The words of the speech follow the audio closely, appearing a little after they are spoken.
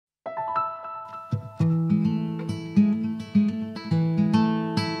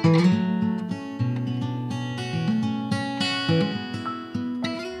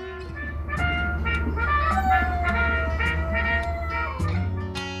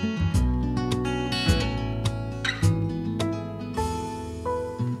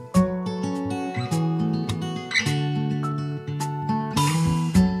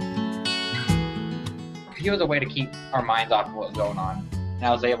it was a way to keep our minds off of what was going on. And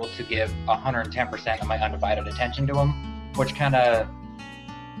I was able to give 110% of my undivided attention to him, which kind of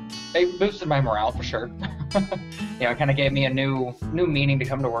boosted my morale for sure. You know, it kind of gave me a new meaning to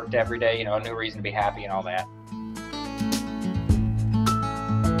come to work every day, you know, a new reason to be happy and all that.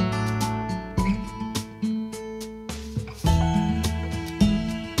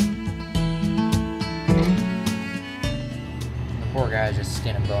 The poor guy's just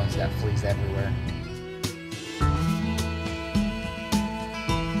skin and bones, got fleas everywhere.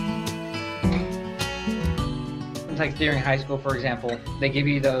 Like during high school, for example, they give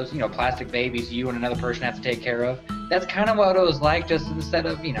you those, you know, plastic babies you and another person have to take care of. That's kind of what it was like, just instead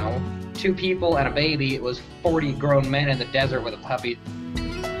of, you know, 2 people and a baby, it was 40 grown men in the desert with a puppy.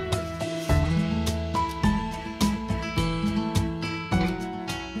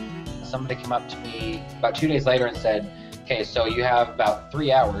 Somebody came up to me about 2 days later and said, okay, so you have about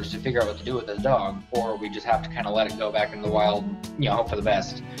 3 hours to figure out what to do with this dog, or we just have to kind of let it go back into the wild, you know, hope for the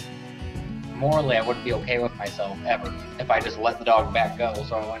best. Morally, I wouldn't be okay with myself ever if I just let the dog back go.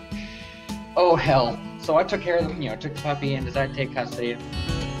 So I went, oh hell. So I took care of them, you know, took the puppy and decided to take custody.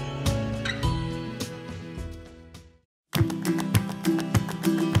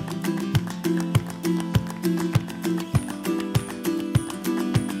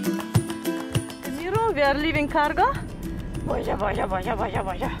 Zero, we are leaving cargo.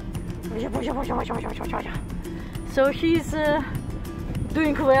 So he's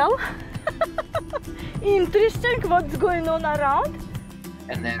doing well. Interesting what's going on around.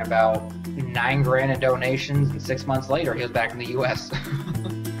 And then about 9 grand in donations, and 6 months later, he was back in the U.S.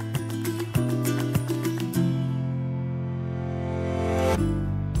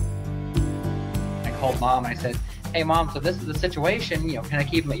 I called Mom and I said, hey Mom, so this is the situation, you know, can I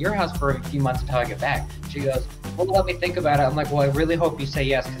keep him at your house for a few months until I get back? She goes, well, let me think about it. I'm like, well, I really hope you say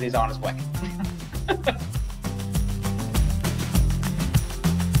yes, because he's on his way.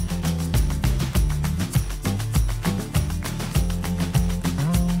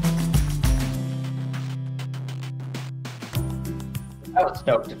 I was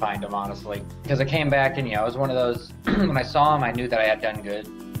stoked to find him, honestly, because I came back and, you know, it was one of those, when I saw him, I knew that I had done good.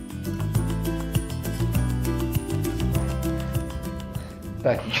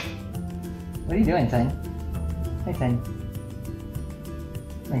 Becky, what are you doing, son? Hey, son.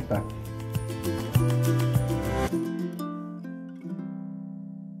 Thanks, Buck.